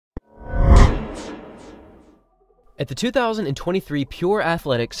At the 2023 Pure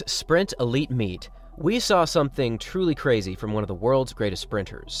Athletics Sprint Elite Meet, we saw something truly crazy from one of the world's greatest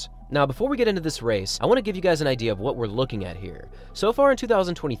sprinters. Now, before we get into this race, I want to give you guys an idea of what we're looking at here. So far in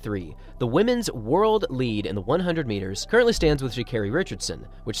 2023, the women's world lead in the 100 meters currently stands with Sha'Carri Richardson,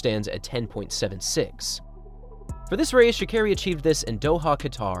 which stands at 10.76. For this race, Sha'Carri achieved this in Doha,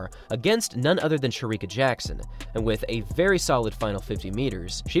 Qatar, against none other than Shericka Jackson, and with a very solid final 50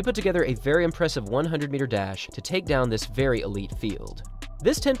 meters, she put together a very impressive 100-meter dash to take down this very elite field.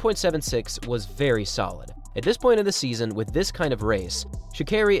 This 10.76 was very solid. At this point in the season, with this kind of race,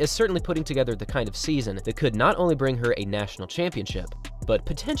 Sha'Carri is certainly putting together the kind of season that could not only bring her a national championship, but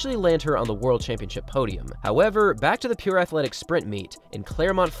potentially land her on the World Championship podium. However, back to the Pure Athletics Sprint Meet in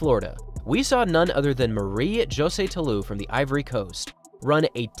Clermont, Florida, we saw none other than Marie-Josée Tallou from the Ivory Coast run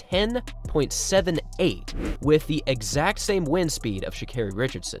a 10.78 with the exact same wind speed of Sha'Carri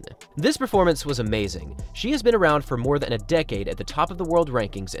Richardson. This performance was amazing. She has been around for more than a decade at the top of the world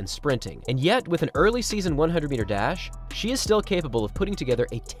rankings in sprinting, and yet with an early season 100-meter dash, she is still capable of putting together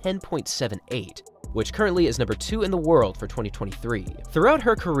a 10.78. which currently is number 2 in the world for 2023. Throughout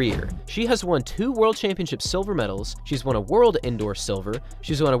her career, she has won 2 World Championship silver medals, she's won a World Indoor silver,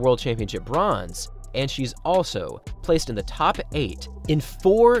 she's won a World Championship bronze, and she's also placed in the top 8 in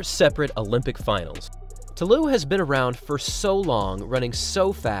 4 separate Olympic finals. Tallou has been around for so long, running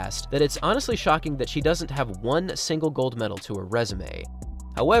so fast, that it's honestly shocking that she doesn't have one single gold medal to her resume.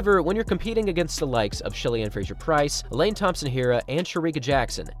 However, when you're competing against the likes of Shelly-Ann Fraser-Pryce, Elaine Thompson-Herah, and Shericka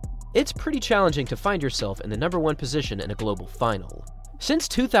Jackson, it's pretty challenging to find yourself in the #1 position in a global final. Since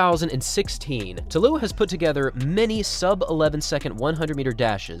 2016, Tallou has put together many sub-11-second 100-meter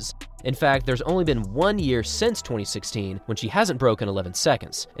dashes. In fact, there's only been 1 year since 2016 when she hasn't broken 11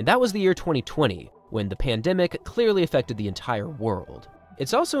 seconds, and that was the year 2020, when the pandemic clearly affected the entire world.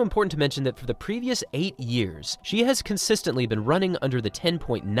 It's also important to mention that for the previous 8 years, she has consistently been running under the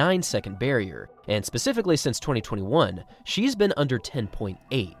 10.9-second barrier, and specifically since 2021, she's been under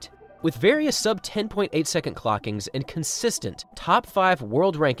 10.8. With various sub-10.8-second clockings and consistent top 5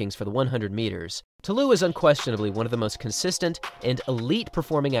 world rankings for the 100 meters, Tallou is unquestionably one of the most consistent and elite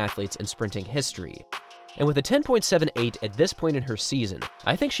performing athletes in sprinting history. And with a 10.78 at this point in her season,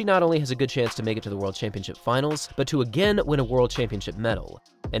 I think she not only has a good chance to make it to the World Championship finals, but to again win a World Championship medal.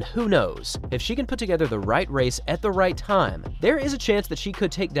 And who knows, if she can put together the right race at the right time, there is a chance that she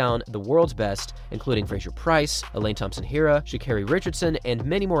could take down the world's best, including Fraser-Pryce, Elaine Thompson-Herah, Sha'Carri Richardson, and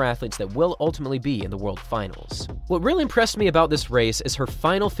many more athletes that will ultimately be in the world finals. What really impressed me about this race is her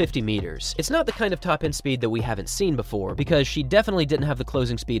final 50 meters. It's not the kind of top-end speed that we haven't seen before, because she definitely didn't have the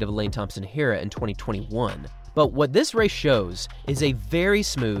closing speed of Elaine Thompson-Herah in 2021. But what this race shows is a very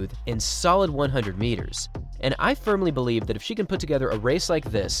smooth and solid 100 meters. And I firmly believe that if she can put together a race like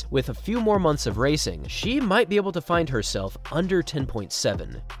this with a few more months of racing, she might be able to find herself under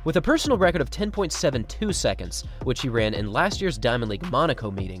 10.7. With a personal record of 10.72 seconds, which she ran in last year's Diamond League Monaco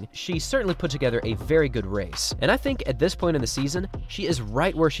meeting, she certainly put together a very good race. And I think at this point in the season, she is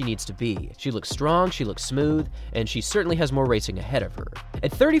right where she needs to be. She looks strong, she looks smooth, and she certainly has more racing ahead of her.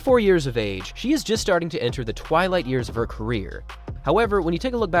 At 34 years of age, she is just starting to enter the twilight years of her career. However, when you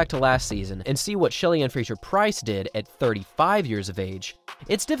take a look back to last season and see what Shelly-Ann Fraser-Pryce did at 35 years of age,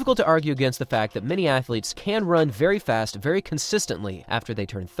 it's difficult to argue against the fact that many athletes can run very fast, very consistently after they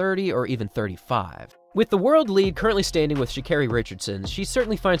turn 30 or even 35. With the world lead currently standing with Sha'Carri Richardson, she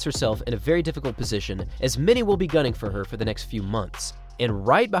certainly finds herself in a very difficult position, as many will be gunning for her for the next few months. And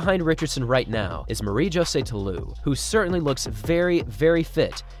right behind Richardson right now is Marie-Josée Tallou, who certainly looks very, very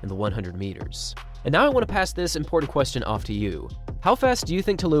fit in the 100 meters. And now I want to pass this important question off to you. How fast do you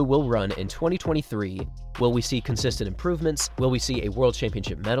think Tallou will run in 2023? Will we see consistent improvements? Will we see a World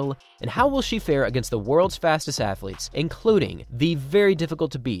Championship medal? And how will she fare against the world's fastest athletes, including the very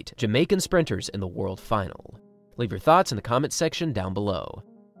difficult to beat Jamaican sprinters in the world final? Leave your thoughts in the comments section down below.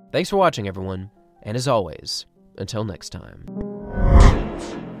 Thanks for watching, everyone, and as always, until next time.